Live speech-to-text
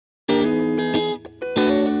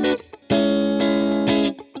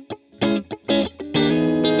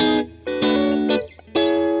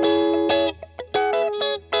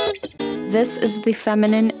This is the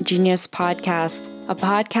Feminine Genius Podcast, a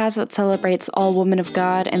podcast that celebrates all women of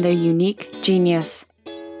God and their unique genius.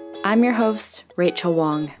 I'm your host, Rachel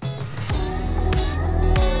Wong.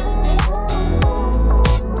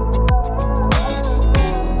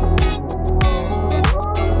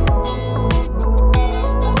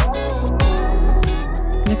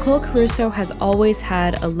 Nicole Caruso has always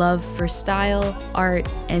had a love for style, art,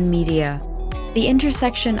 and media. The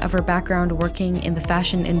intersection of her background working in the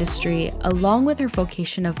fashion industry, along with her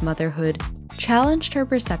vocation of motherhood, challenged her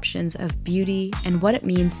perceptions of beauty and what it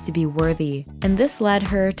means to be worthy. And this led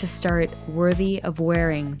her to start Worthy of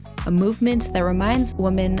Wearing, a movement that reminds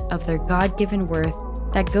women of their God-given worth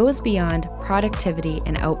that goes beyond productivity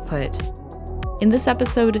and output. In this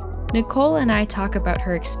episode, Nicole and I talk about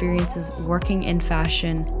her experiences working in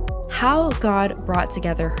fashion, how God brought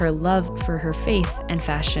together her love for her faith and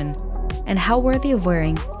fashion, and how Worthy of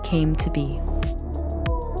Wearing came to be.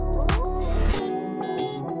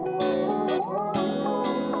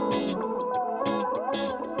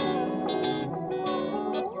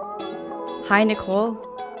 Hi, Nicole.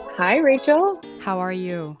 Hi, Rachel. How are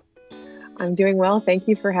you? I'm doing well. Thank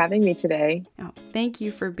you for having me today. Oh, thank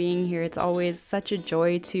you for being here. It's always such a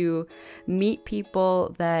joy to meet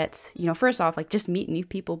people that, first off, just meet new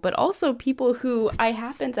people, but also people who I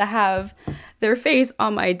happen to have their face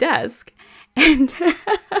on my desk. And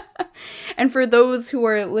and for those who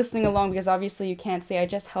are listening along, because obviously you can't see, I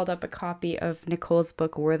just held up a copy of Nicole's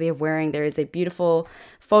book, Worthy of Wearing. There is a beautiful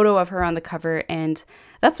photo of her on the cover, and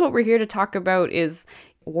that's what we're here to talk about is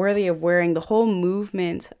Worthy of Wearing, the whole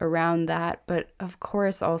movement around that, but of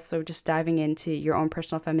course also just diving into your own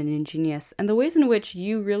personal feminine genius and the ways in which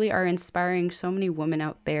you really are inspiring so many women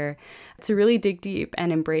out there to really dig deep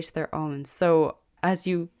and embrace their own. So as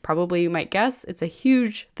you probably might guess, it's a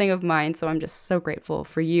huge thing of mine, so I'm just so grateful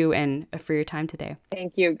for you and for your time today.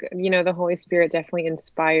 Thank you. The Holy Spirit definitely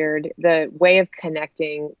inspired the way of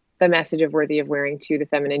connecting the message of Worthy of Wearing to the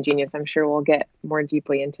feminine genius. I'm sure we'll get more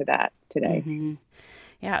deeply into that today. Mm-hmm.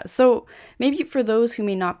 Yeah, so maybe for those who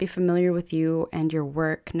may not be familiar with you and your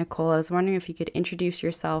work, Nicole, I was wondering if you could introduce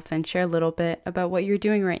yourself and share a little bit about what you're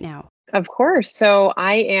doing right now. Of course. So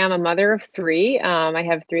I am a mother of three. I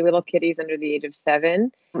have three little kitties under the age of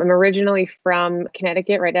 7. I'm originally from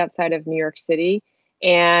Connecticut, right outside of New York City,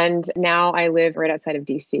 and now I live right outside of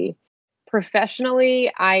DC. Professionally,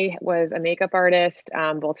 I was a makeup artist,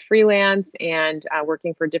 both freelance and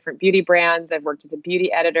working for different beauty brands. I've worked as a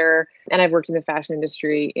beauty editor, and I've worked in the fashion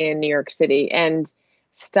industry in New York City. And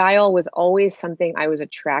style was always something I was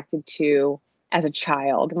attracted to as a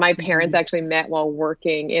child. My parents actually met while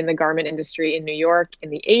working in the garment industry in New York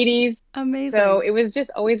in the 80s. Amazing. So it was just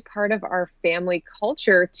always part of our family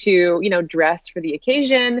culture to, dress for the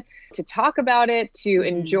occasion, to talk about it, to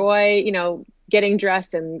enjoy, getting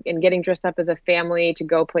dressed and getting dressed up as a family to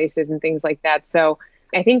go places and things like that. So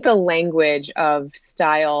I think the language of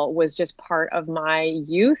style was just part of my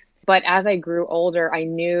youth. But as I grew older, I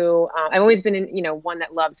knew I've always been one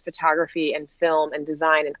that loves photography and film and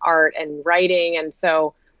design and art and writing. And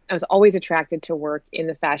so I was always attracted to work in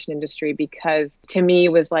the fashion industry because to me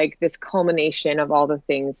it was like this culmination of all the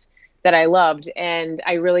things that I loved. And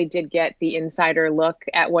I really did get the insider look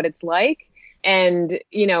at what it's like. And,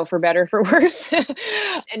 for better, for worse.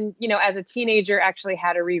 And, as a teenager, actually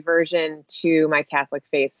had a reversion to my Catholic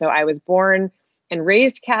faith. So I was born and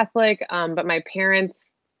raised Catholic, but my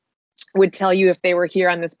parents would tell you if they were here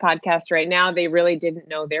on this podcast right now, they really didn't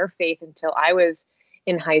know their faith until I was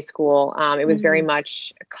in high school. It was very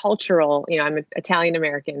much cultural. I'm an Italian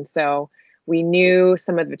American, so we knew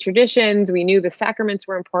some of the traditions, we knew the sacraments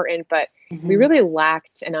were important, but we really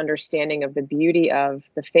lacked an understanding of the beauty of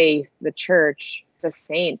the faith, the church, the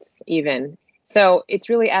saints even. So it's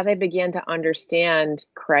really as I began to understand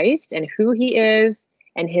Christ and who he is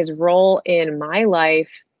and his role in my life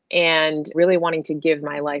and really wanting to give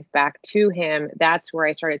my life back to him, that's where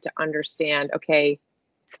I started to understand, okay,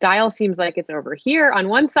 style seems like it's over here on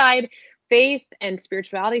one side, faith and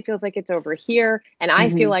spirituality feels like it's over here. And I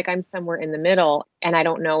feel like I'm somewhere in the middle and I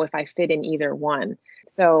don't know if I fit in either one.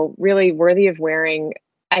 So really Worthy of Wearing,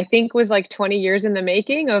 I think was like 20 years in the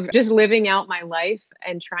making of just living out my life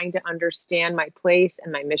and trying to understand my place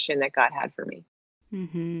and my mission that God had for me.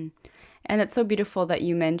 Mm-hmm. And it's so beautiful that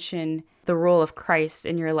you mention the role of Christ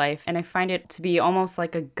in your life. And I find it to be almost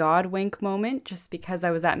like a God wink moment, just because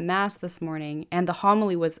I was at Mass this morning and the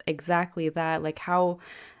homily was exactly that, like how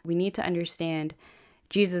we need to understand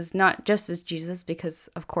Jesus, not just as Jesus, because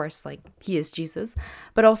of course, like he is Jesus,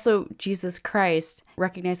 but also Jesus Christ,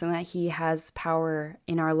 recognizing that he has power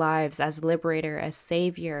in our lives as liberator, as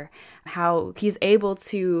savior, how he's able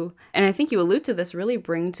to, and I think you allude to this, really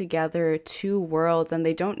bring together two worlds, and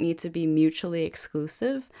they don't need to be mutually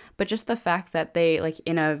exclusive, but just the fact that they, like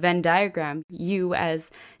in a Venn diagram, you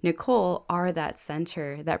as Nicole are that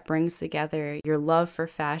center that brings together your love for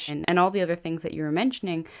fashion and all the other things that you were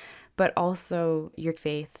mentioning, but also your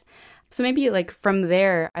faith. So maybe like from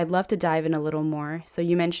there, I'd love to dive in a little more. So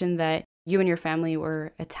you mentioned that you and your family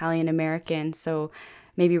were Italian American, so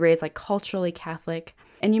maybe raised like culturally Catholic.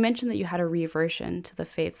 And you mentioned that you had a reversion to the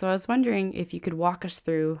faith. So I was wondering if you could walk us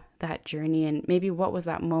through that journey, and maybe what was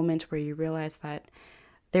that moment where you realized that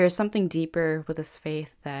there is something deeper with this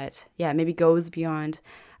faith that, yeah, maybe goes beyond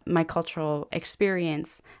my cultural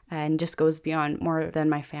experience and just goes beyond more than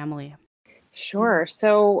my family. Sure.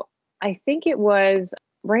 So I think it was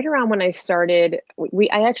right around when I started,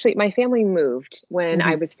 my family moved when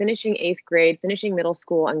I was finishing 8th grade, finishing middle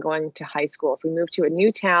school, and going to high school. So we moved to a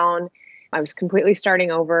new town. I was completely starting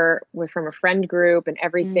over from a friend group and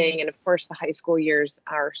everything. And of course, the high school years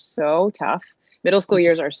are so tough. Middle school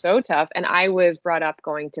years are so tough. And I was brought up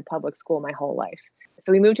going to public school my whole life.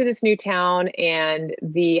 So we moved to this new town, and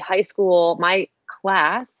the high school, my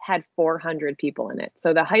class had 400 people in it.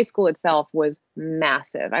 So the high school itself was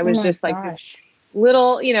massive. I was just like this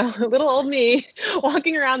little, little old me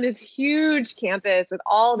walking around this huge campus with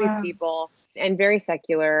all these people, and very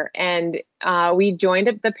secular. And we joined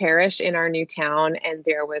the parish in our new town, and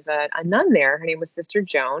there was a nun there. Her name was Sister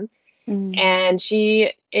Joan. And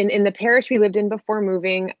she, in the parish we lived in before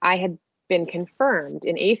moving, I had been confirmed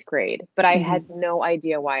in 8th grade, but I had no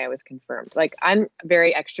idea why I was confirmed. Like, I'm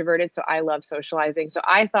very extroverted, so I love socializing. So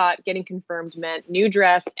I thought getting confirmed meant new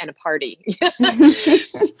dress and a party.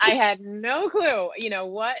 I had no clue,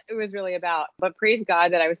 what it was really about, but praise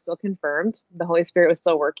God that I was still confirmed. The Holy Spirit was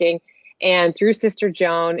still working. And through Sister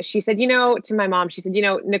Joan, she said, to my mom, she said,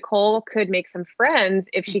 Nicole could make some friends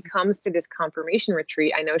if she comes to this confirmation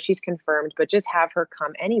retreat. I know she's confirmed, but just have her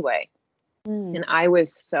come anyway. And I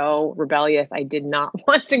was so rebellious. I did not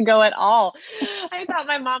want to go at all. I thought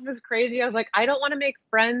my mom was crazy. I was like, I don't want to make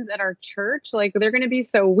friends at our church. Like, they're going to be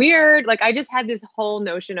so weird. Like, I just had this whole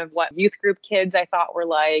notion of what youth group kids I thought were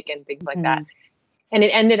like and things like that. And it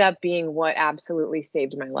ended up being what absolutely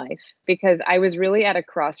saved my life, because I was really at a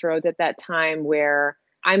crossroads at that time where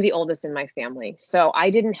I'm the oldest in my family. So I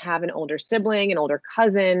didn't have an older sibling, an older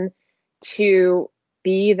cousin to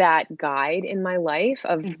be that guide in my life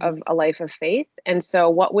of a life of faith. And so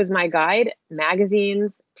what was my guide?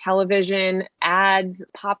 Magazines, television, ads,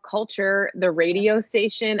 pop culture, the radio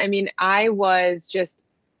station. I mean, I was just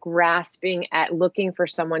grasping at looking for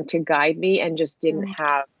someone to guide me, and just didn't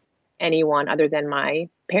have anyone other than my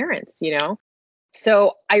parents,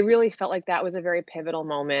 So I really felt like that was a very pivotal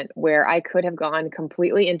moment where I could have gone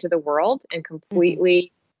completely into the world and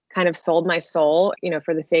completely kind of sold my soul,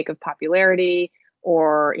 for the sake of popularity,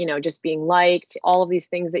 or, just being liked, all of these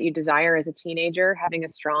things that you desire as a teenager, having a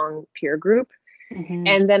strong peer group.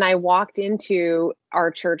 And then I walked into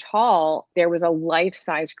our church hall. There was a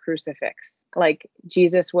life-size crucifix. Like,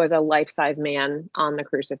 Jesus was a life-size man on the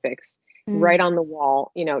crucifix, right on the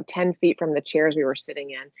wall, 10 feet from the chairs we were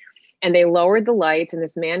sitting in. And they lowered the lights, and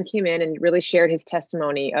this man came in and really shared his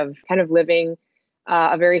testimony of kind of living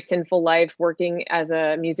a very sinful life, working as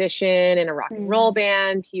a musician in a rock and roll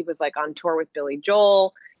band. He was like on tour with Billy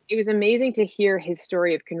Joel. It was amazing to hear his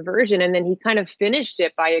story of conversion. And then he kind of finished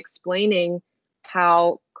it by explaining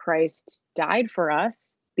how Christ died for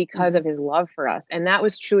us because of his love for us. And that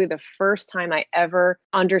was truly the first time I ever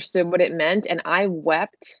understood what it meant. And I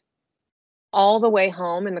wept all the way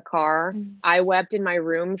home in the car. I wept in my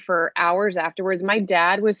room for hours afterwards. My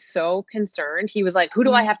dad was so concerned. He was like, who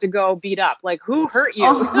do I have to go beat up? Like, who hurt you?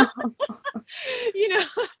 And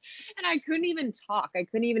I couldn't even talk. I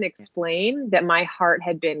couldn't even explain that my heart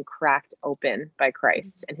had been cracked open by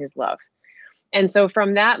Christ and his love. And so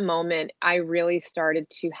from that moment, I really started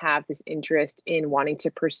to have this interest in wanting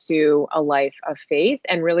to pursue a life of faith,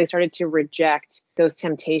 and really started to reject those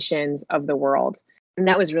temptations of the world. And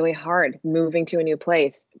that was really hard, moving to a new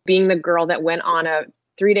place, being the girl that went on a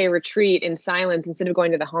 3-day retreat in silence instead of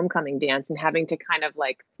going to the homecoming dance, and having to kind of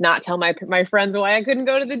like not tell my friends why I couldn't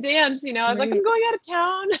go to the dance. I was like, I'm going out of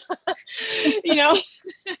town,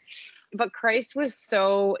 But Christ was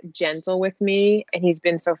so gentle with me, and he's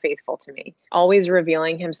been so faithful to me, always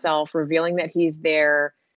revealing himself, revealing that he's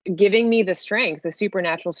there, giving me the strength, the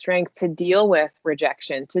supernatural strength to deal with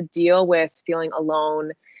rejection, to deal with feeling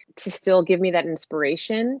alone, to still give me that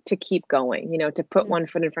inspiration to keep going, to put one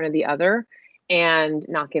foot in front of the other. and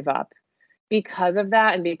not give up. Because of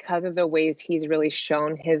that, and because of the ways he's really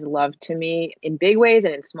shown his love to me in big ways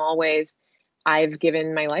and in small ways, I've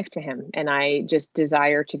given my life to him, and I just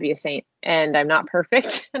desire to be a saint. And I'm not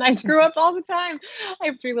perfect, and I screw up all the time. I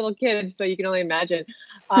have 3 little kids, so you can only imagine.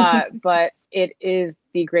 But it is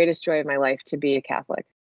the greatest joy of my life to be a Catholic.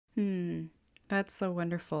 That's so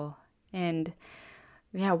wonderful. And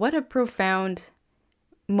yeah, what a profound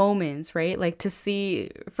moments, right? Like to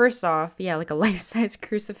see, first off, yeah, like a life-size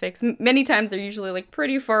crucifix. Many times they're usually like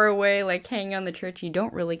pretty far away, like hanging on the church. You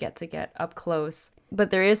don't really get up close. But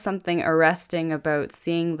there is something arresting about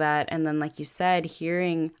seeing that. And then, like you said,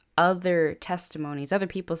 hearing other testimonies, other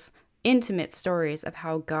people's intimate stories of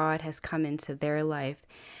how God has come into their life.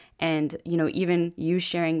 And, you know, even you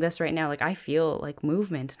sharing this right now, like I feel like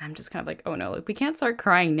movement, and I'm just kind of like, oh no, like we can't start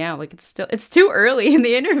crying now. Like it's too early in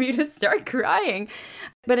the interview to start crying.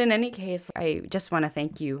 But in any case, I just want to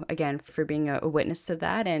thank you again for being a witness to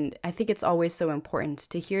that. And I think it's always so important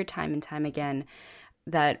to hear time and time again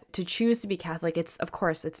that to choose to be Catholic, of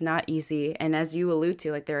course, it's not easy. And as you allude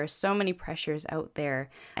to, like there are so many pressures out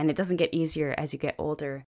there, and it doesn't get easier as you get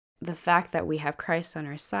older. The fact that we have Christ on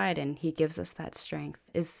our side and he gives us that strength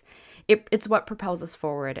it's what propels us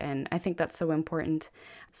forward. And I think that's so important.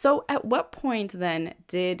 So at what point then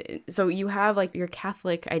so you have like your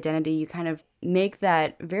Catholic identity, you kind of make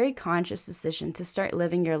that very conscious decision to start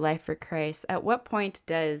living your life for Christ. At what point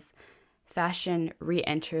does fashion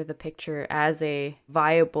re-enter the picture as a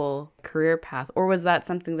viable career path? Or was that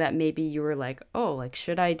something that maybe you were like, oh, like,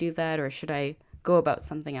 should I do that? Or should I go about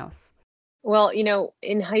something else? Well,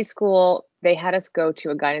 in high school, they had us go to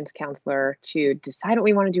a guidance counselor to decide what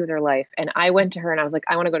we want to do with our life. And I went to her and I was like,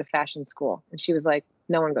 I want to go to fashion school. And she was like,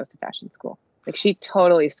 no one goes to fashion school. Like she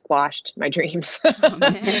totally squashed my dreams. Oh,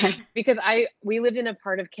 man. Because we lived in a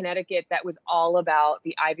part of Connecticut that was all about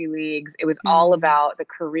the Ivy Leagues. It was all Mm. about the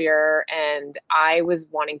career. And I was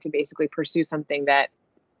wanting to basically pursue something that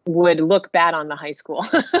would look bad on the high school,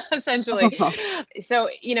 essentially. Oh. So,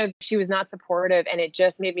 she was not supportive, and it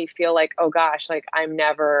just made me feel like, oh gosh, like I'm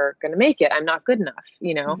never going to make it. I'm not good enough.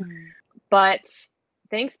 But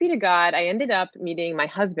thanks be to God, I ended up meeting my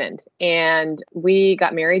husband, and we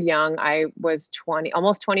got married young. I was 20,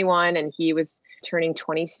 almost 21, and he was turning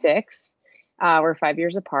 26. We're 5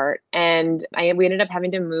 years apart. And we ended up having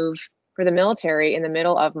to move for the military in the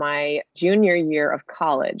middle of my junior year of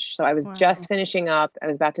college. So I was just finishing up. I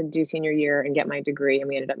was about to do senior year and get my degree, and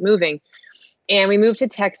we ended up moving. And we moved to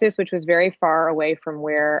Texas, which was very far away from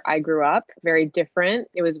where I grew up, very different.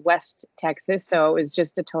 It was West Texas, so it was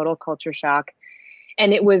just a total culture shock.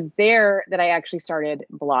 And it was there that I actually started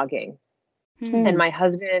blogging. And my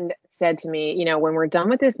husband said to me, when we're done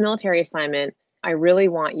with this military assignment, I really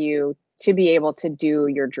want you to be able to do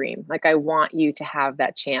your dream. Like, I want you to have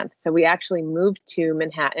that chance. So we actually moved to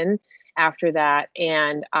Manhattan after that.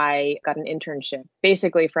 And I got an internship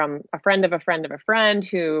basically from a friend of a friend of a friend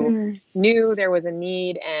who knew there was a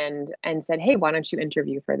need and said, hey, why don't you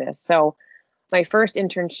interview for this? So my first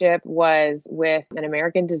internship was with an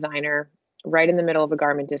American designer right in the middle of a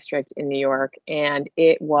garment district in New York. And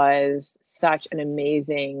it was such an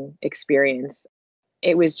amazing experience.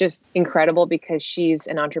 It was just incredible because she's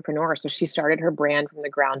an entrepreneur. So she started her brand from the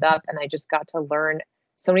ground up. And I just got to learn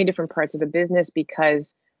so many different parts of the business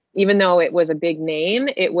because even though it was a big name,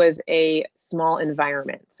 it was a small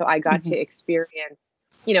environment. So I got to experience,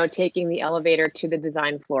 taking the elevator to the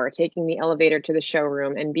design floor, taking the elevator to the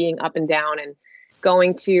showroom and being up and down and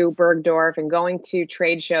going to Bergdorf and going to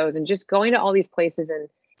trade shows and just going to all these places and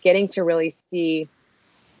getting to really see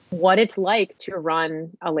what it's like to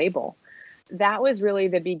run a label. That was really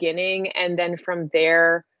the beginning. And then from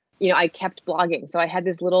there, I kept blogging. So I had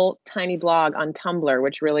this little tiny blog on Tumblr,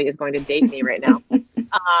 which really is going to date me right now,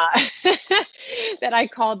 that I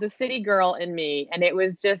called The City Girl in Me. And it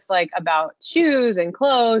was just like about shoes and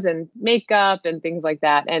clothes and makeup and things like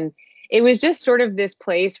that. And it was just sort of this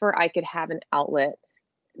place where I could have an outlet.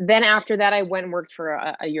 Then after that, I went and worked for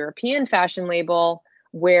a European fashion label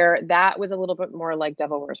where that was a little bit more like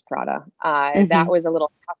Devil Wears Prada. That was a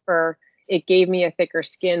little tougher. It gave me a thicker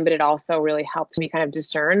skin, but it also really helped me kind of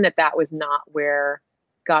discern that was not where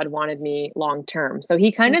God wanted me long term. So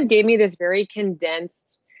he kind of gave me this very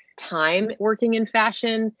condensed time working in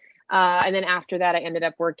fashion. And then after that, I ended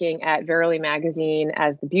up working at Verily magazine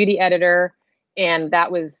as the beauty editor. And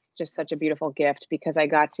that was just such a beautiful gift because I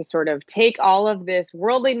got to sort of take all of this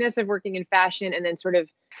worldliness of working in fashion and then sort of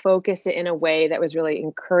focus it in a way that was really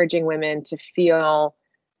encouraging women to feel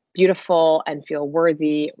beautiful and feel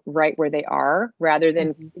worthy right where they are, rather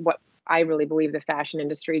than what I really believe the fashion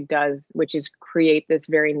industry does, which is create this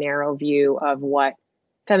very narrow view of what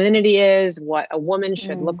femininity is, what a woman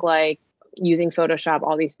should Mm. look like, using Photoshop,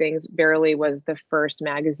 all these things. Barely was the first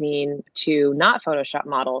magazine to not Photoshop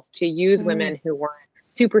models, to use Mm. women who weren't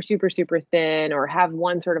super, super, super thin or have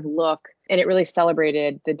one sort of look. And it really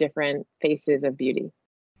celebrated the different faces of beauty.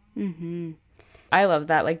 Mm-hmm. I love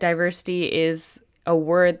that. Like, diversity is a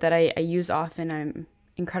word that I use often. I'm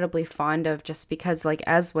incredibly fond of, just because, like,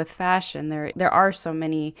 as with fashion, there are so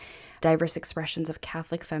many diverse expressions of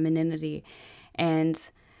Catholic femininity. And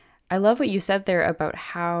I love what you said there about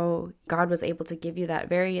how God was able to give you that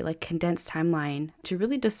very, like, condensed timeline to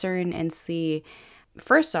really discern and see,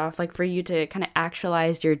 first off, like, for you to kind of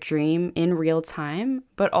actualize your dream in real time,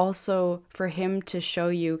 but also for him to show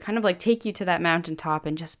you, kind of like take you to that mountaintop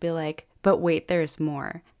and just be like, but wait, there's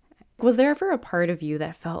more. Was there ever a part of you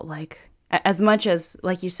that felt like, as much as,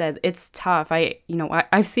 like you said, it's tough.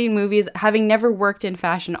 I've seen movies, having never worked in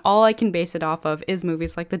fashion, all I can base it off of is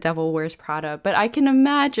movies like The Devil Wears Prada. But I can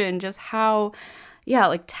imagine just how, yeah,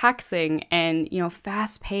 like, taxing and,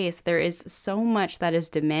 fast paced. There is so much that is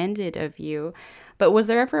demanded of you. But was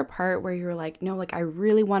there ever a part where you were like, no, like, I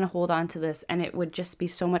really want to hold on to this, and it would just be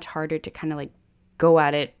so much harder to kind of like go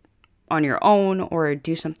at it on your own or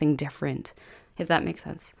do something different, if that makes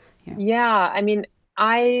sense? Yeah. Yeah. I mean,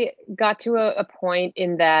 I got to a point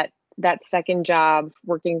in that second job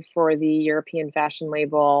working for the European fashion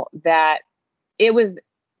label that it was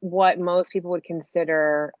what most people would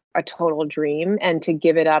consider a total dream, and to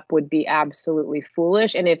give it up would be absolutely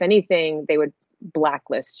foolish. And if anything, they would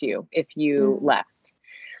blacklist you if you Mm. left.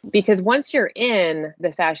 Because once you're in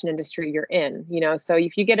the fashion industry, you're in, so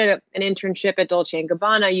if you get an internship at Dolce and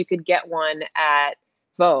Gabbana, you could get one at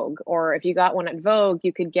Vogue. Or if you got one at Vogue,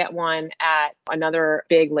 you could get one at another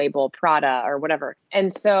big label, Prada or whatever.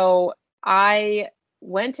 And so I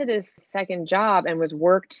went to this second job and was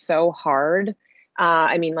worked so hard.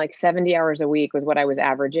 I mean, like 70 hours a week was what I was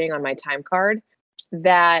averaging on my time card,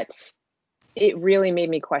 that it really made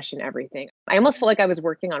me question everything. I almost felt like I was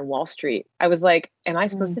working on Wall Street. I was like, am I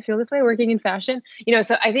supposed Mm. to feel this way working in fashion?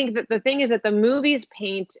 So I think that the thing is that the movies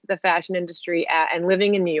paint the fashion industry and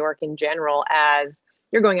living in New York in general as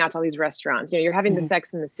you're going out to all these restaurants, you're having the Mhm.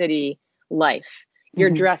 Sex and the City life.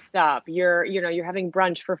 You're Mhm. dressed up. You're having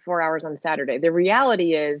brunch for 4 hours on Saturday. The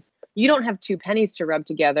reality is you don't have two pennies to rub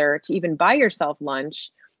together to even buy yourself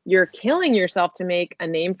lunch. You're killing yourself to make a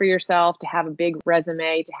name for yourself, to have a big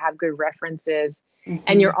resume, to have good references. And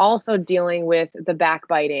Mhm. you're also dealing with the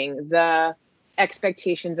backbiting, the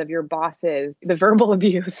expectations of your bosses, the verbal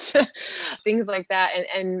abuse, things like that.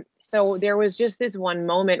 And so there was just this one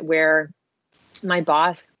moment where my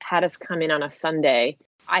boss had us come in on a Sunday.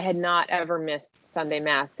 I had not ever missed Sunday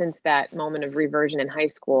Mass since that moment of reversion in high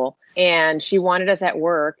school. And she wanted us at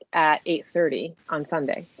work at 8:30 on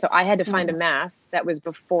Sunday. So I had to find a Oh. Mass that was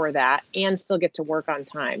before that and still get to work on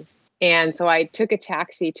time. And so I took a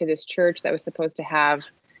taxi to this church that was supposed to have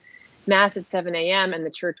Mass at 7 a.m. and the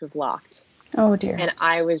church was locked. Oh dear. And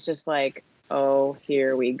I was just like, oh,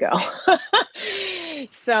 here we go.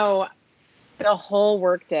 So the whole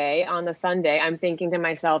work day on the Sunday, I'm thinking to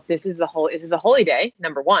myself, this is a holy day.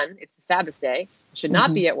 Number one, it's a Sabbath day. I should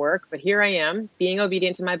not Mhm. be at work, but here I am being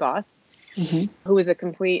obedient to my boss, Mhm. who is a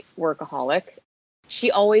complete workaholic.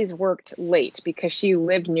 She always worked late because she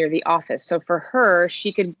lived near the office. So for her,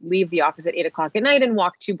 she could leave the office at 8 o'clock at night and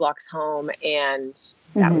walk 2 blocks home. And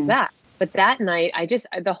that was Mhm. that. But that night,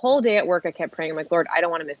 the whole day at work, I kept praying. I'm like, Lord, I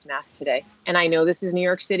don't want to miss Mass today. And I know this is New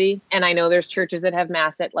York City. And I know there's churches that have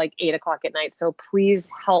Mass at like 8 o'clock at night. So please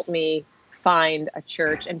help me find a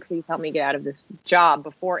church, and please help me get out of this job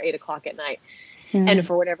before 8 o'clock at night. And Mm.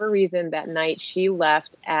 for whatever reason, that night she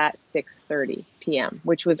left at 6:30 p.m.,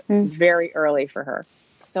 which was Mm. very early for her.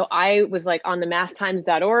 So I was like on the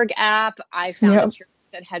masstimes.org app. I found a Yep. church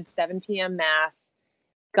that had 7 p.m. Mass,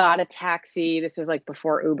 got a taxi. This was like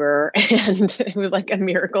before Uber. And it was like a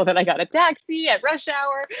miracle that I got a taxi at rush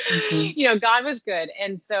hour. Mhm. God was good.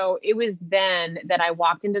 And so it was then that I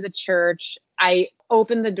walked into the church. I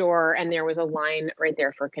opened the door and there was a line right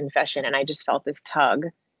there for confession. And I just felt this tug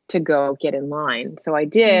to go get in line. So I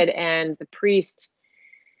Mm. did. And the priest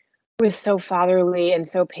was so fatherly and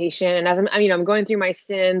so patient. And as I'm going through my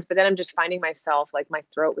sins, but then I'm just finding myself, like, my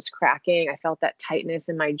throat was cracking. I felt that tightness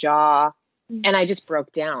in my jaw, and I just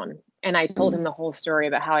broke down. And I told him Mm. the whole story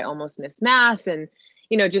about how I almost missed Mass, and,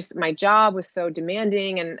 just my job was so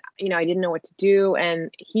demanding, and, I didn't know what to do.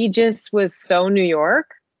 And he just was so New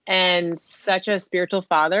York and such a spiritual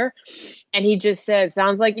father. And he just said,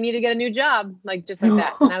 sounds like you need to get a new job, like, just like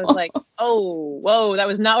that. And I was like, oh, whoa, that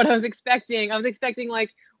was not what I was expecting. I was expecting, like,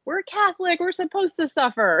 we're Catholic, we're supposed to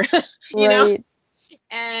suffer, you know? Right.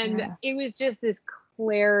 And Yeah. it was just this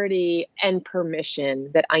clarity and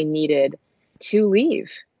permission that I needed to leave.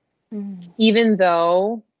 Mm. Even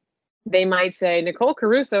though they might say, Nicole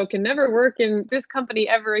Caruso can never work in this company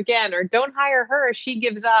ever again, or don't hire her, she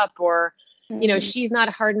gives up, or, Mm. she's not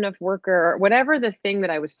a hard enough worker, or whatever the thing that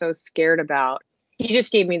I was so scared about. He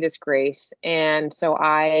just gave me this grace. And so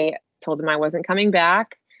I told him I wasn't coming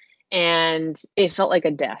back. And it felt like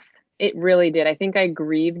a death. It really did. I think I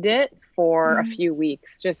grieved it for a Mm. few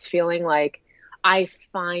weeks, just feeling like I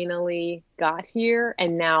finally got here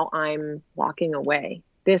and now I'm walking away.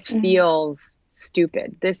 This Mm. feels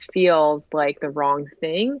stupid. This feels like the wrong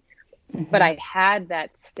thing. But Mhm. I had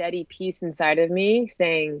that steady peace inside of me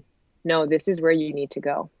saying, no, this is where you need to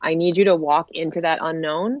go. I need you to walk into that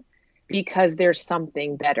unknown because there's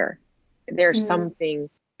something better. There's Mm. something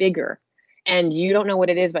bigger. And you don't know what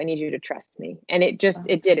it is, but I need you to trust me. And Wow.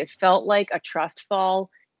 it did. It felt like a trust fall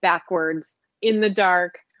backwards in the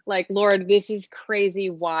dark. Like, Lord, this is crazy.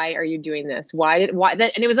 Why are you doing this? Why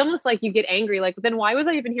that? And it was almost like you get angry. Like, then why was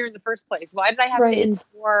I even here in the first place? Why did I have to Right.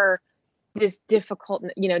 endure this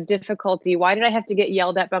difficulty? Why did I have to get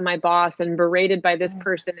yelled at by my boss and berated by this Mm.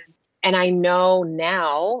 person? And I know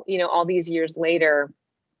now, all these years later,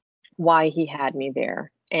 why he had me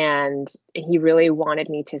there. And he really wanted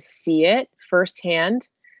me to see it firsthand,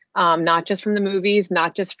 not just from the movies,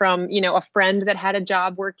 not just from, a friend that had a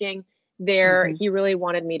job working there. Mhm. He really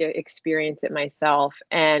wanted me to experience it myself.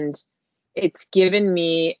 And it's given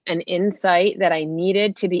me an insight that I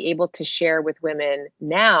needed to be able to share with women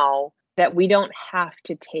now, that we don't have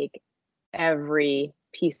to take every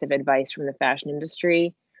piece of advice from the fashion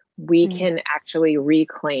industry. We Mm. can actually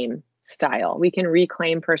reclaim style. We can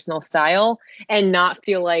reclaim personal style and not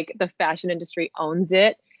feel like the fashion industry owns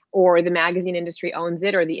it, or the magazine industry owns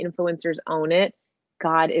it, or the influencers own it.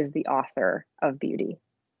 God is the author of beauty,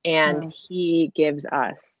 and Wow. he gives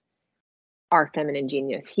us our feminine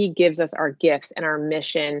genius. He gives us our gifts and our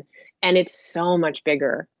mission, and it's so much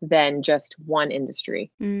bigger than just one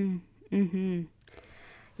industry. Mm. Mhm.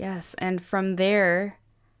 Yes, and from there,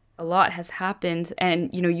 a lot has happened,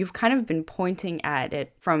 and you've kind of been pointing at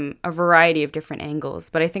it from a variety of different angles,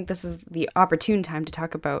 but I think this is the opportune time to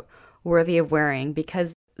talk about worthy of wearing,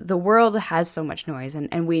 because the world has so much noise,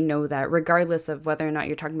 and we know that, regardless of whether or not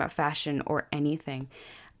you're talking about fashion or anything.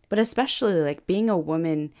 But especially like being a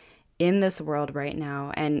woman in this world right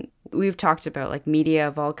now, and we've talked about like media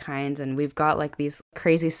of all kinds, and we've got like these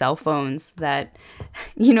crazy cell phones that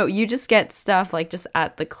you just get stuff like just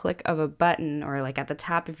at the click of a button or like at the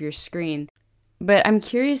tap of your screen. But I'm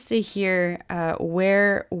curious to hear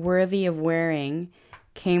where Worthy of Wearing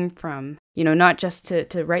came from, not just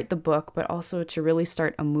to write the book, but also to really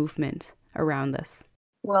start a movement around this.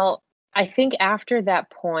 Well, I think after that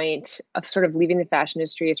point of sort of leaving the fashion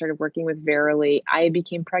industry, I started working with Verily, I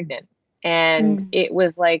became pregnant. And Mm. it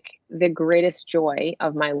was like the greatest joy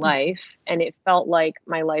of my life. And it felt like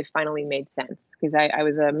my life finally made sense, because I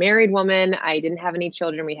was a married woman. I didn't have any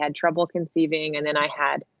children. We had trouble conceiving. And then I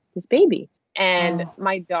had this baby. And Wow.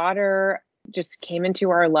 my daughter just came into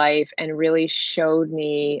our life and really showed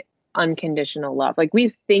me unconditional love. Like,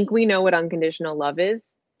 we think we know what unconditional love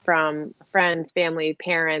is from friends, family,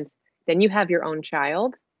 parents. Then you have your own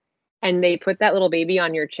child and they put that little baby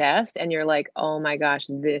on your chest and you're like, "Oh my gosh,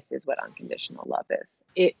 this is what unconditional love is."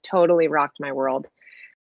 It totally rocked my world.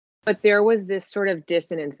 But there was this sort of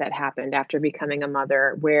dissonance that happened after becoming a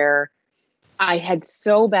mother, where I had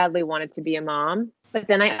so badly wanted to be a mom, but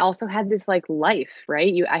then I also had this like life,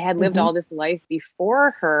 right? I had lived Mm-hmm. all this life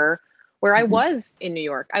before her, where I Mm-hmm. was in New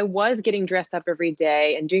York. I was getting dressed up every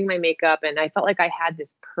day and doing my makeup, and I felt like I had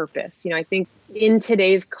this purpose. I think in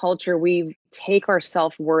today's culture, we take our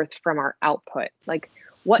self-worth from our output. Like,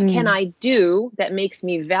 what can Mm. I do that makes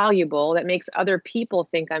me valuable, that makes other people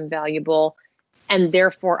think I'm valuable, and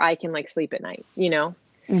therefore I can like sleep at night?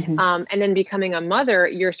 Mm-hmm. And then becoming a mother,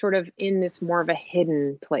 you're sort of in this more of a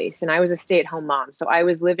hidden place. And I was a stay-at-home mom. So I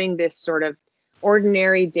was living this sort of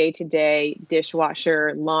ordinary day-to-day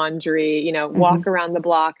dishwasher, laundry, Mm-hmm. walk around the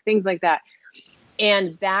block, things like that.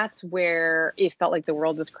 And that's where it felt like the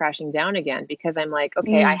world was crashing down again, because I'm like,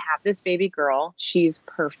 okay, I Mm. have this baby girl. She's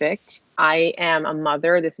perfect. I am a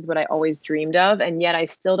mother. This is what I always dreamed of. And yet I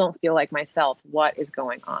still don't feel like myself. What is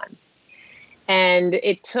going on? And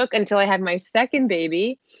it took until I had my second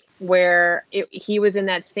baby, where he was in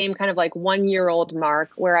that same kind of like 1-year-old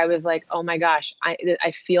mark, where I was like, oh my gosh,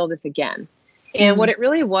 I feel this again. And what Mm. it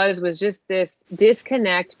really was just this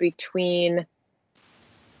disconnect between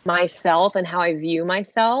myself and how I view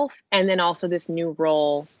myself, and then also this new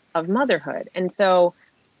role of motherhood. And so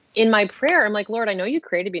in my prayer, I'm like, Lord, I know you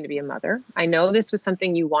created me to be a mother. I know this was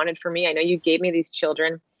something you wanted for me. I know you gave me these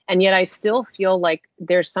children. And yet I still feel like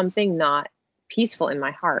there's something not peaceful in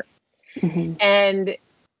my heart. Mm-hmm. And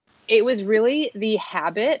it was really the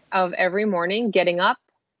habit of every morning getting up,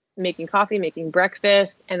 making coffee, making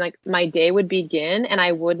breakfast, and like my day would begin and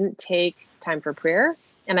I wouldn't take time for prayer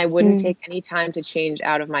and I wouldn't take any time to change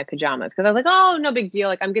out of my pajamas because I was like, oh, no big deal.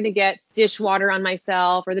 Like I'm going to get dishwater on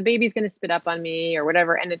myself or the baby's going to spit up on me or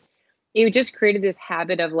whatever. And it just created this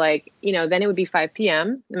habit of like, then it would be 5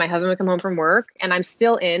 p.m. and my husband would come home from work and I'm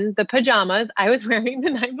still in the pajamas I was wearing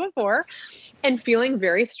the night before and feeling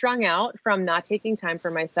very strung out from not taking time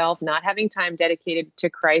for myself, not having time dedicated to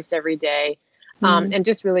Christ every day, and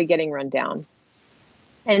just really getting run down.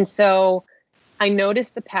 And so I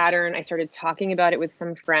noticed the pattern. I started talking about it with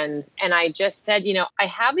some friends and I just said, I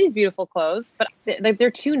have these beautiful clothes, but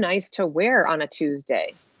they're too nice to wear on a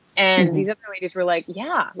Tuesday. And these other ladies were like,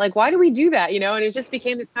 yeah, like, why do we do that? And it just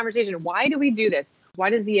became this conversation. Why do we do this? Why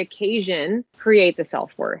does the occasion create the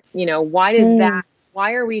self-worth? Why does that?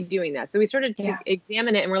 Why are we doing that? So we started to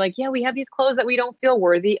examine it and we're like, yeah, we have these clothes that we don't feel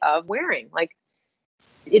worthy of wearing. Like,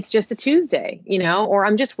 it's just a Tuesday, or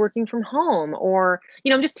I'm just working from home or,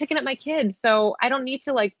 I'm just picking up my kids. So I don't need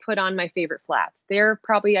to like put on my favorite flats.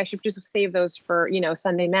 I should just save those for,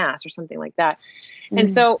 Sunday mass or something like that. And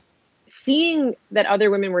so seeing that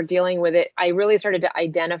other women were dealing with it, I really started to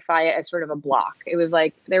identify it as sort of a block. It was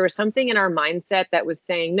like, there was something in our mindset that was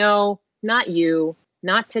saying, no, not you,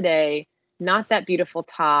 not today, not that beautiful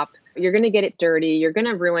top. You're going to get it dirty. You're going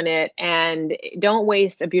to ruin it. And don't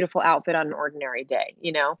waste a beautiful outfit on an ordinary day,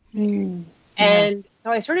 And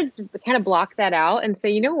so I started to kind of block that out and say,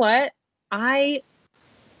 you know what? I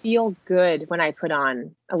feel good when I put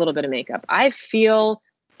on a little bit of makeup. I feel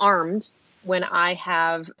armed when I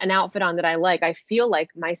have an outfit on that I like. I feel like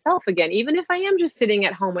myself again, even if I am just sitting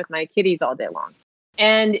at home with my kitties all day long.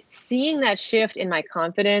 And seeing that shift in my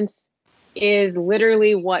confidence is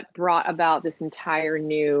literally what brought about this entire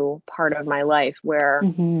new part of my life where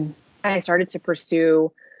I started to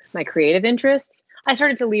pursue my creative interests. I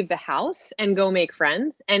started to leave the house and go make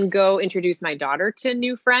friends and go introduce my daughter to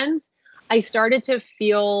new friends. I started to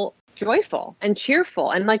feel joyful and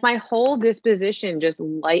cheerful. And like my whole disposition just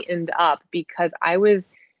lightened up because I was,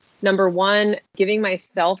 number one, giving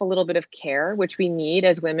myself a little bit of care, which we need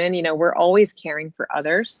as women. We're always caring for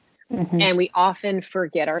others. And we often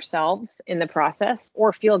forget ourselves in the process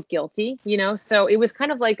or feel guilty, So it was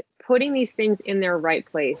kind of like putting these things in their right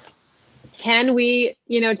place. Can we,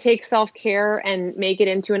 take self-care and make it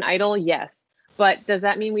into an idol? Yes. But does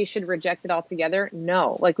that mean we should reject it altogether?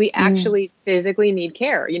 No. Like we actually physically need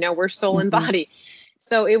care. We're soul and body.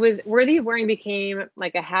 So it was Worthy of Wearing became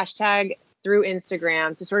like a hashtag through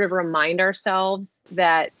Instagram to sort of remind ourselves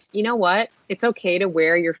that, you know what, it's okay to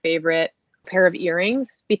wear your favorite pair of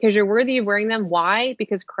earrings because you're worthy of wearing them. Why?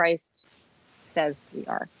 Because Christ says we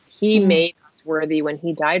are. He made us worthy when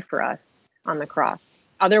he died for us on the cross.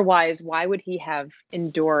 Otherwise, why would he have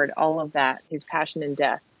endured all of that, his passion and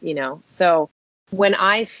death, So when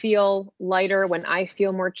I feel lighter, when I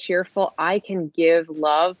feel more cheerful, I can give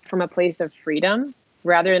love from a place of freedom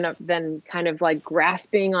rather than kind of like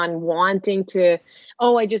grasping on wanting to,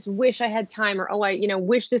 oh, I just wish I had time, or, oh, I,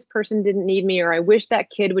 wish this person didn't need me, or I wish that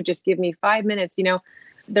kid would just give me 5 minutes,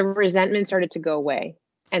 the resentment started to go away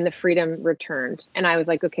and the freedom returned. And I was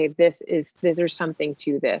like, okay, there's something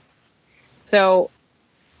to this. So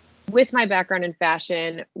with my background in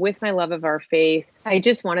fashion, with my love of our faith, I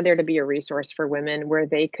just wanted there to be a resource for women where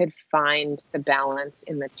they could find the balance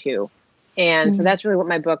in the two. And so that's really what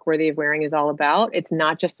my book, Worthy of Wearing, is all about. It's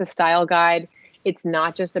not just a style guide. It's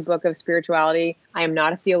not just a book of spirituality. I am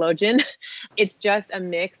not a theologian. It's just a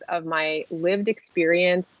mix of my lived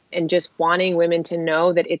experience and just wanting women to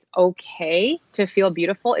know that it's okay to feel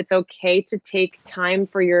beautiful. It's okay to take time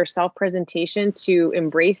for your self-presentation, to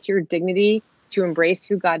embrace your dignity, to embrace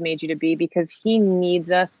who God made you to be, because he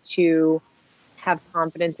needs us to have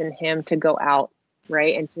confidence in him to go out,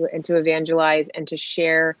 right? And to evangelize and to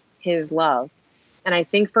share his love. And I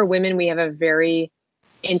think for women, we have a very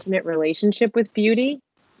intimate relationship with beauty,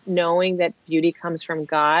 knowing that beauty comes from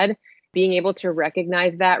God. Being able to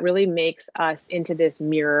recognize that really makes us into this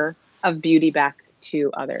mirror of beauty back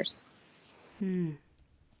to others.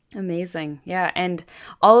 Amazing. Yeah. And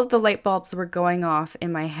all of the light bulbs were going off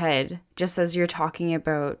in my head just as you're talking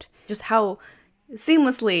about just how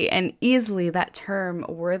seamlessly and easily that term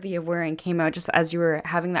worthy of wearing came out just as you were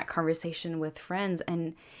having that conversation with friends.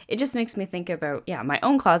 And it just makes me think about, my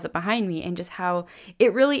own closet behind me and just how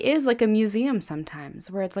it really is like a museum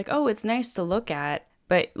sometimes where it's like, oh, it's nice to look at.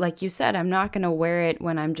 But like you said, I'm not going to wear it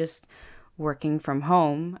when I'm just working from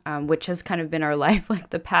home, which has kind of been our life like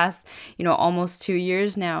the past, almost 2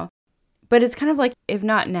 years now. But it's kind of like, if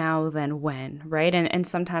not now, then when, right? And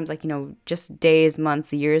sometimes, like, just days,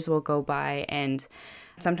 months, years will go by, and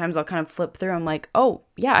sometimes I'll kind of flip through. I'm like, oh,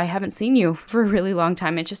 yeah, I haven't seen you for a really long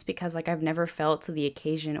time. It's just because, like, I've never felt the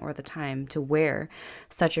occasion or the time to wear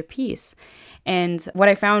such a piece. And what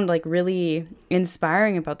I found, like, really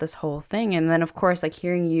inspiring about this whole thing, and then, of course, like,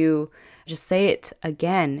 hearing you just say it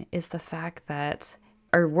again, is the fact that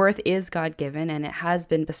our worth is God-given and it has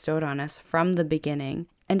been bestowed on us from the beginning.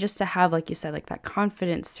 And just to have, like you said, like, that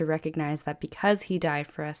confidence to recognize that because he died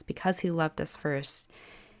for us, because he loved us first,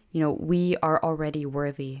 we are already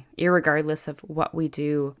worthy, irregardless of what we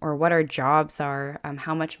do or what our jobs are,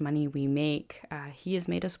 how much money we make. He has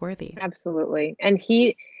made us worthy. Absolutely. And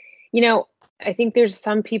I think there's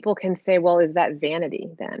some people can say, well, is that vanity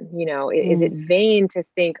then? Is it vain to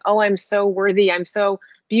think, oh, I'm so worthy, I'm so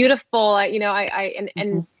beautiful,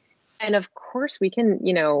 and of course we can,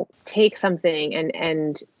 take something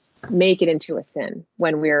and make it into a sin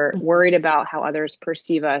when we're worried about how others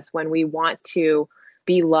perceive us, when we want to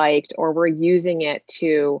be liked, or we're using it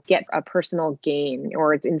to get a personal gain,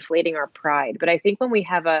 or it's inflating our pride. But I think when we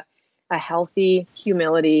have a healthy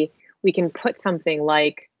humility, we can put something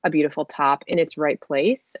like a beautiful top in its right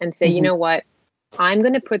place and say, you know what, I'm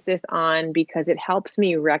going to put this on because it helps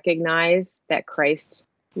me recognize that Christ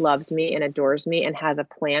loves me and adores me and has a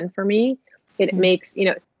plan for me. It makes,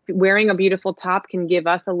 wearing a beautiful top can give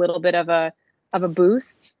us a little bit of a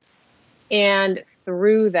boost. And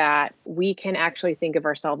through that, we can actually think of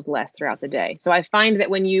ourselves less throughout the day. So I find that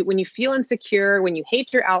when you feel insecure, when you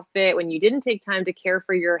hate your outfit, when you didn't take time to care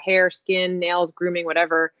for your hair, skin, nails, grooming,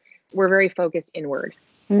 whatever, we're very focused inward.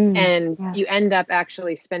 And you end up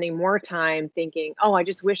actually spending more time thinking, oh, I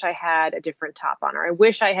just wish I had a different top on, or I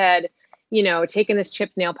wish I had, taken this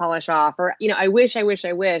chipped nail polish off, or, I wish.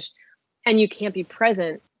 And you can't be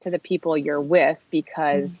present to the people you're with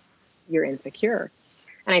because you're insecure.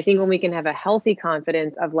 And I think when we can have a healthy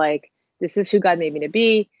confidence of, like, this is who God made me to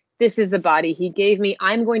be, this is the body he gave me,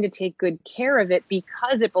 I'm going to take good care of it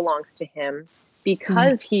because it belongs to him,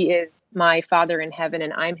 because he is my Father in heaven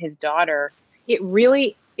and I'm his daughter,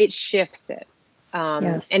 it shifts it.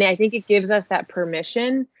 And I think it gives us that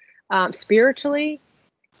permission spiritually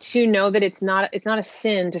to know that it's not a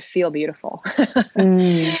sin to feel beautiful.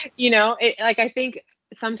 I think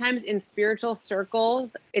sometimes in spiritual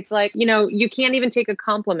circles, it's like, you can't even take a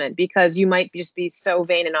compliment because you might just be so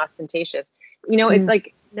vain and ostentatious. It's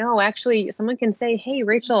like, no, actually someone can say, hey,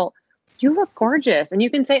 Rachel, you look gorgeous. And you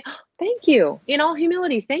can say, oh, thank you, in all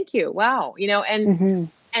humility. Thank you. Wow.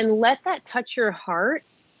 And let that touch your heart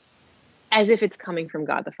as if it's coming from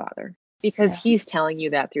God the Father, because he's telling you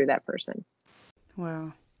that through that person.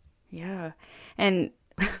 Wow. Yeah. And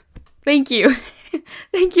thank you.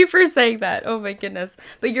 Thank you for saying that. Oh my goodness.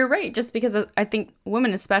 But you're right. Just because I think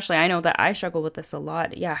women especially, I know that I struggle with this a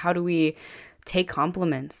lot. Yeah. How do we take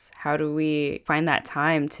compliments? How do we find that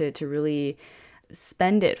time to really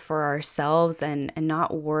spend it for ourselves and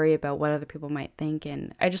not worry about what other people might think?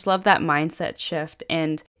 And I just love that mindset shift.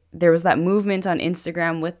 And there was that movement on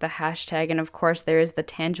Instagram with the hashtag. And of course, there is the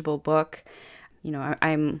tangible book.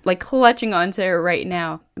 I'm like clutching onto it right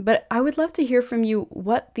now. But I would love to hear from you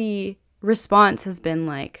what the response has been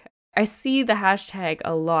like. I see the hashtag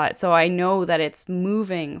a lot, so I know that it's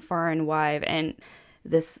moving far and wide and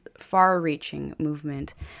this far-reaching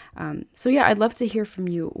movement. So yeah, I'd love to hear from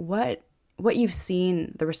you what you've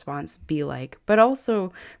seen the response be like, but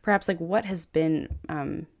also perhaps like what has been,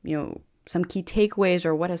 some key takeaways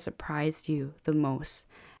or what has surprised you the most.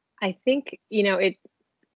 I think,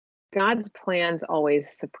 God's plans always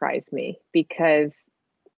surprise me, because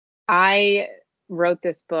I wrote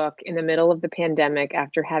this book in the middle of the pandemic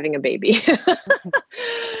after having a baby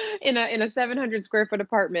in a 700 square foot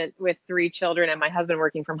apartment with 3 children and my husband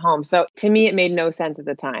working from home. So to me, it made no sense at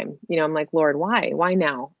the time. I'm like, Lord, why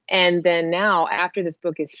now? And then now, after this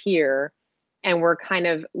book is here and we're kind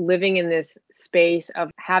of living in this space of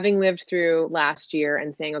having lived through last year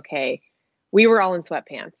and saying, okay, we were all in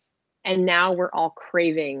sweatpants and now we're all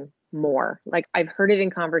craving more. Like, I've heard it in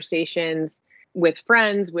conversations with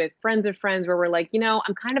friends of friends where we're like,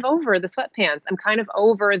 I'm kind of over the sweatpants. I'm kind of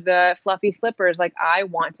over the fluffy slippers. Like, I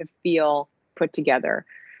want to feel put together.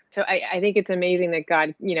 So I think it's amazing that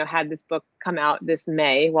God, had this book come out this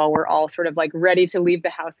May while we're all sort of like ready to leave the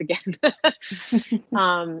house again.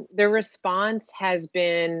 The response has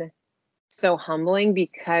been so humbling,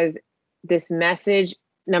 because this message,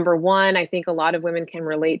 number one, I think a lot of women can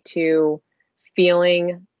relate to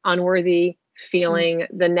feeling unworthy, feeling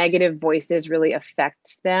the negative voices really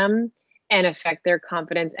affect them and affect their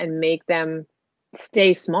confidence and make them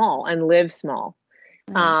stay small and live small,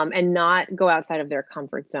 and not go outside of their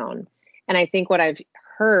comfort zone. And I think what I've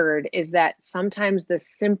heard is that sometimes the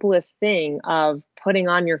simplest thing of putting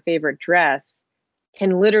on your favorite dress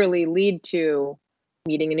can literally lead to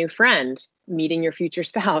meeting a new friend, meeting your future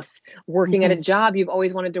spouse, working at a job you've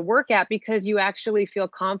always wanted to work at because you actually feel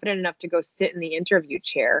confident enough to go sit in the interview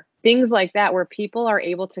chair. Things like that, where people are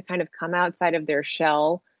able to kind of come outside of their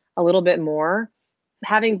shell a little bit more,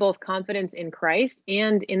 having both confidence in Christ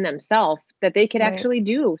and in themselves that they could actually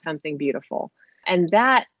do something beautiful. And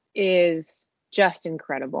that is just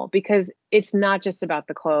incredible, because it's not just about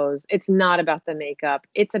the clothes. It's not about the makeup.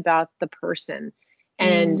 It's about the person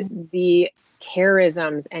and the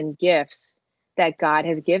charisms and gifts that God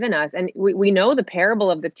has given us. And we know the parable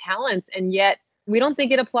of the talents, and yet we don't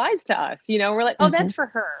think it applies to us. You know, we're like, oh, that's for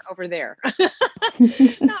her over there.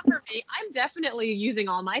 Not for me. I'm definitely using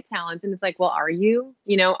all my talents. And it's like, well, are you,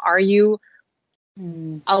 are you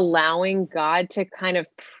allowing God to kind of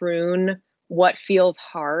prune what feels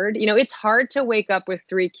hard? It's hard to wake up with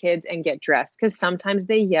 3 kids and get dressed, because sometimes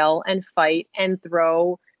they yell and fight and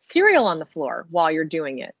throw cereal on the floor while you're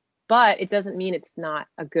doing it. But it doesn't mean it's not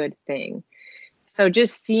a good thing. So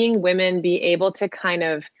just seeing women be able to kind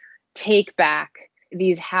of take back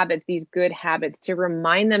these habits, these good habits, to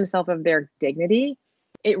remind themselves of their dignity,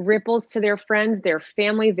 it ripples to their friends, their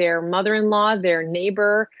family, their mother-in-law, their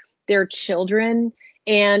neighbor, their children.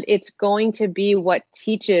 And it's going to be what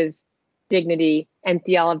teaches dignity and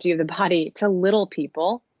theology of the body to little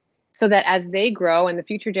people, so that as they grow and the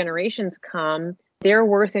future generations come, their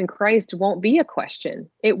worth in Christ won't be a question.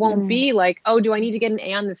 It won't be like, oh, do I need to get an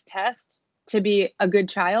A on this test to be a good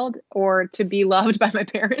child or to be loved by my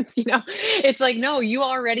parents? It's like, no, you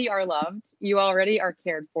already are loved. You already are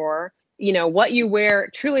cared for. What you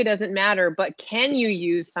wear truly doesn't matter, but can you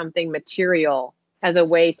use something material as a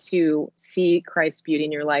way to see Christ's beauty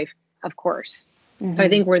in your life? Of course. So I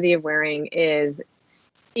think worthy of wearing is,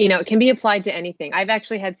 it can be applied to anything. I've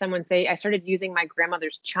actually had someone say, I started using my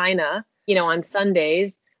grandmother's china, on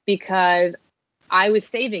Sundays because I was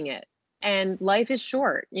saving it. And life is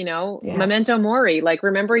short, memento mori, like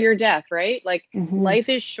remember your death, right? Like life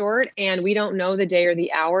is short and we don't know the day or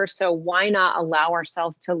the hour. So why not allow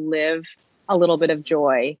ourselves to live a little bit of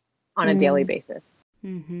joy on a daily basis?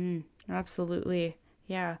 Absolutely.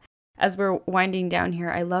 Yeah. As we're winding down here,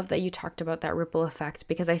 I love that you talked about that ripple effect,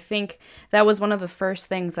 because I think that was one of the first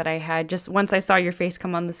things that I had just once I saw your face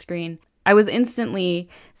come on the screen. I was instantly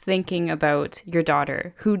thinking about your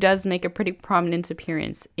daughter, who does make a pretty prominent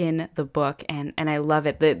appearance in the book. And I love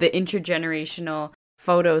it. The intergenerational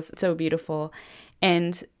photos, so beautiful.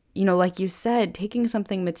 And, like you said, taking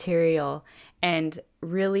something material and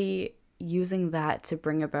really using that to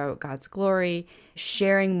bring about God's glory,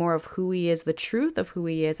 sharing more of who he is, the truth of who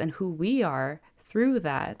he is and who we are through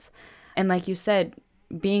that. And like you said,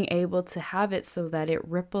 being able to have it so that it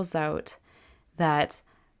ripples out, that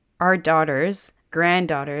our daughters,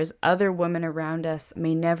 granddaughters, other women around us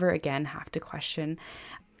may never again have to question.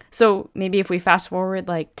 So maybe if we fast forward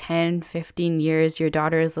like 10, 15 years, your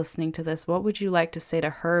daughter is listening to this, what would you like to say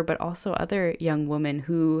to her, but also other young women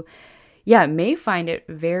who may find it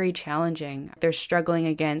very challenging? They're struggling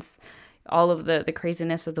against all of the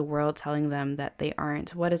craziness of the world telling them that they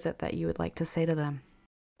aren't. What is it that you would like to say to them?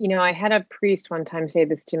 I had a priest one time say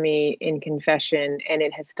this to me in confession, and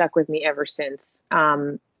it has stuck with me ever since.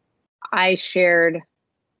 I shared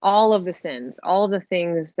all of the sins, all of the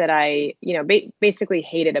things that I, basically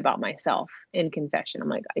hated about myself in confession. I'm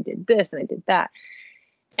like, I did this and I did that.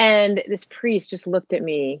 And this priest just looked at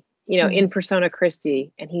me, in persona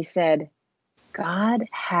Christi, and he said, God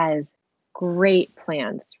has great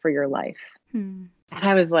plans for your life. And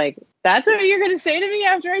I was like, that's what you're going to say to me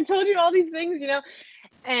after I told you all these things,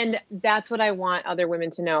 And that's what I want other women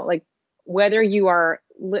to know. Like, whether you are,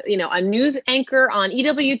 a news anchor on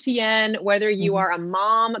EWTN, whether you are a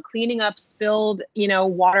mom cleaning up spilled,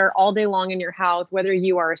 water all day long in your house, whether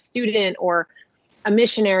you are a student or a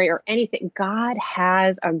missionary or anything, God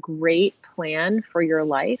has a great plan for your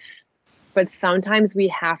life. But sometimes we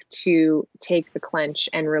have to take the clench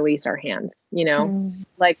and release our hands,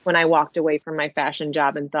 like when I walked away from my fashion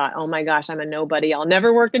job and thought, oh my gosh, I'm a nobody. I'll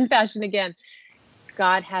never work in fashion again.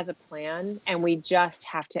 God has a plan, and we just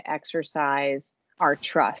have to exercise our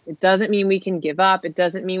trust. It doesn't mean we can give up. It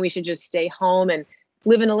doesn't mean we should just stay home and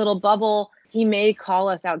live in a little bubble. He may call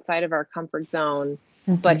us outside of our comfort zone,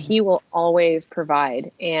 but he will always provide.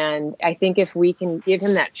 And I think if we can give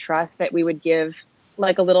him that trust that we would give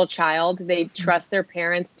like a little child, they trust their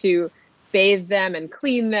parents to bathe them and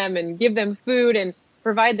clean them and give them food and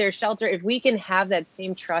provide their shelter. If we can have that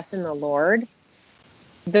same trust in the Lord,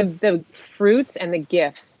 the fruits and the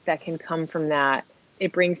gifts that can come from that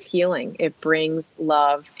it brings healing, it brings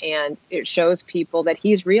love, and it shows people that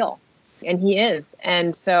he's real, and he is.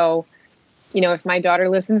 And so, if my daughter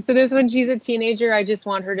listens to this when she's a teenager, I just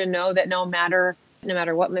want her to know that no matter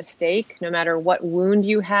what mistake, no matter what wound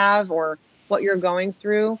you have or what you're going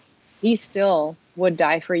through, he still would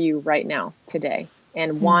die for you right now, today,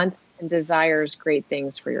 and wants and desires great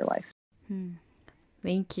things for your life.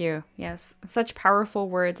 Thank you. Yes, such powerful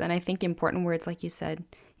words, and I think important words, like you said,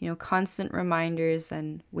 constant reminders,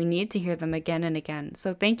 and we need to hear them again and again.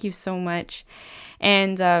 So thank you so much.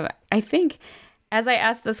 And I think as I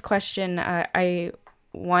asked this question, I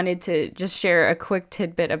wanted to just share a quick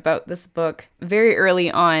tidbit about this book. Very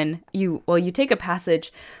early on, you take a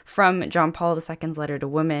passage from John Paul II's letter to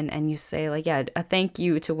women, and you say, a thank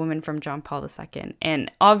you to women from John Paul II.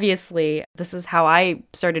 And obviously, this is how I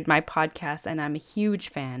started my podcast, and I'm a huge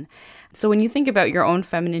fan. So when you think about your own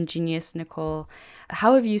feminine genius, Nicole,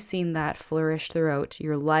 how have you seen that flourish throughout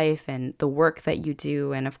your life and the work that you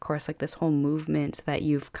do, and of course, this whole movement that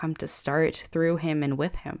you've come to start through him and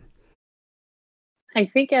with him? I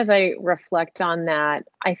think as I reflect on that,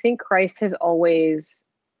 I think Christ has always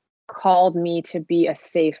called me to be a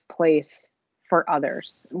safe place for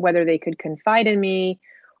others, whether they could confide in me,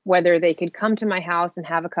 whether they could come to my house and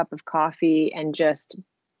have a cup of coffee and just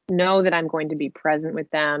know that I'm going to be present with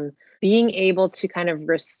them, being able to kind of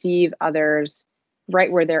receive others right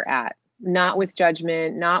where they're at, not with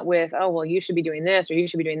judgment, not with, oh, well, you should be doing this or you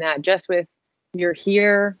should be doing that, just with, you're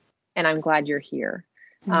here and I'm glad you're here.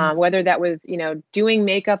 Whether that was, doing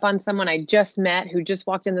makeup on someone I just met who just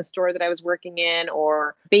walked in the store that I was working in,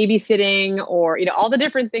 or babysitting, or, all the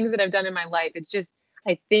different things that I've done in my life. It's just,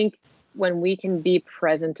 I think when we can be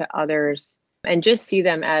present to others and just see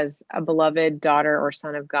them as a beloved daughter or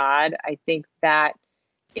son of God, I think that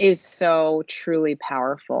is so truly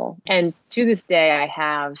powerful. And to this day, I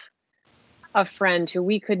have a friend who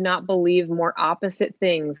we could not believe more opposite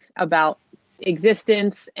things about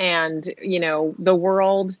existence and, the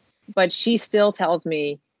world, but she still tells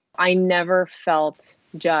me, I never felt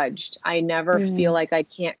judged. I never feel like I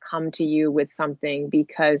can't come to you with something,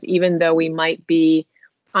 because even though we might be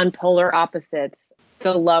on polar opposites,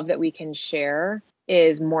 the love that we can share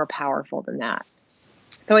is more powerful than that.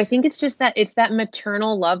 So I think it's just it's that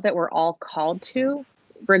maternal love that we're all called to,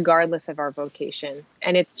 regardless of our vocation.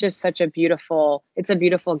 And it's just it's a beautiful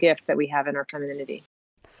gift that we have in our femininity.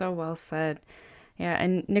 So well said. Yeah.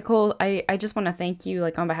 And Nicole, I just want to thank you,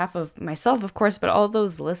 on behalf of myself, of course, but all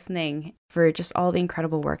those listening, for just all the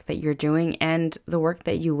incredible work that you're doing and the work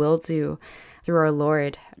that you will do through our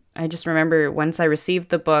Lord. I just remember once I received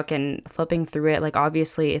the book and flipping through it,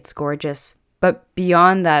 obviously it's gorgeous. But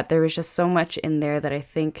beyond that, there was just so much in there that I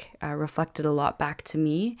think reflected a lot back to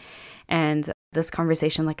me. And this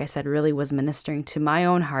conversation, like I said, really was ministering to my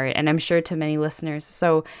own heart, and I'm sure to many listeners.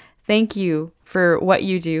 So thank you for what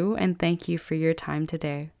you do, and thank you for your time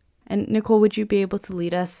today. And Nicole, would you be able to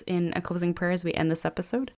lead us in a closing prayer as we end this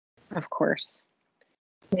episode? Of course.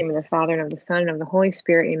 In the name of the Father, and of the Son, and of the Holy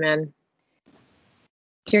Spirit, amen.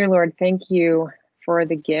 Dear Lord, thank you for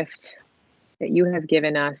the gift that you have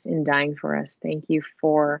given us in dying for us. Thank you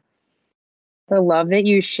for the love that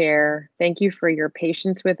you share. Thank you for your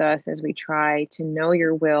patience with us as we try to know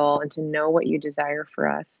your will and to know what you desire for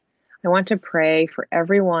us. I want to pray for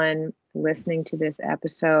everyone listening to this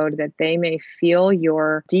episode, that they may feel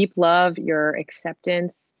your deep love, your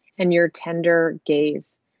acceptance, and your tender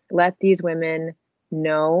gaze. Let these women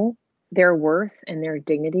know their worth and their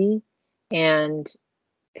dignity, and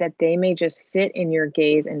that they may just sit in your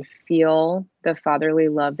gaze and feel the fatherly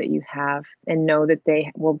love that you have, and know that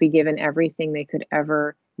they will be given everything they could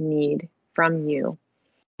ever need from you.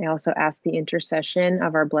 I also ask the intercession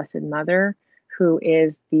of our Blessed Mother, who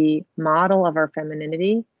is the model of our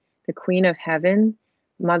femininity, the Queen of Heaven.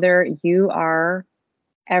 Mother, you are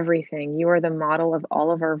everything. You are the model of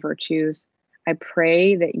all of our virtues. I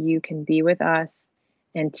pray that you can be with us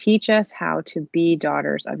and teach us how to be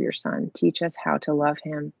daughters of your Son. Teach us how to love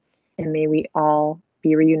him, and may we all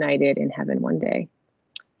be reunited in heaven one day.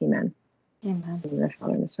 Amen. Amen. In the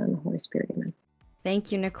Father, and the Son, and the Holy Spirit. Amen.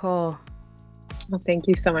 Thank you, Nicole. Well, thank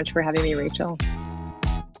you so much for having me, Rachel.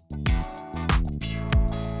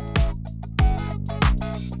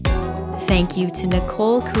 Thank you to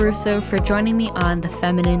Nicole Caruso for joining me on the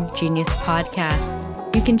Feminine Genius podcast.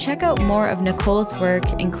 You can check out more of Nicole's work,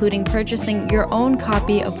 including purchasing your own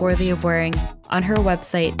copy of Worthy of Wearing, on her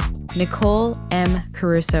website,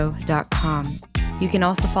 NicoleMCaruso.com. You can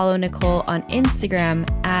also follow Nicole on Instagram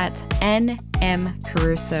at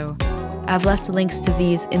NMCaruso. I've left links to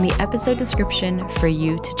these in the episode description for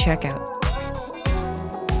you to check out.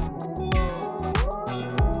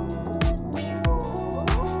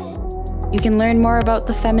 You can learn more about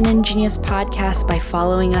the Feminine Genius Podcast by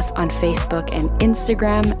following us on Facebook and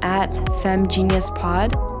Instagram at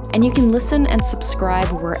FemGeniusPod. And you can listen and subscribe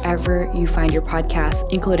wherever you find your podcasts,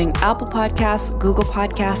 including Apple Podcasts, Google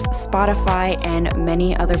Podcasts, Spotify, and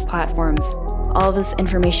many other platforms. All of this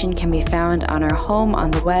information can be found on our home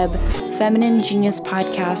on the web,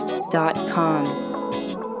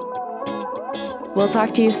 femininegeniuspodcast.com. We'll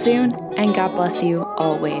talk to you soon, and God bless you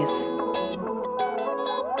always.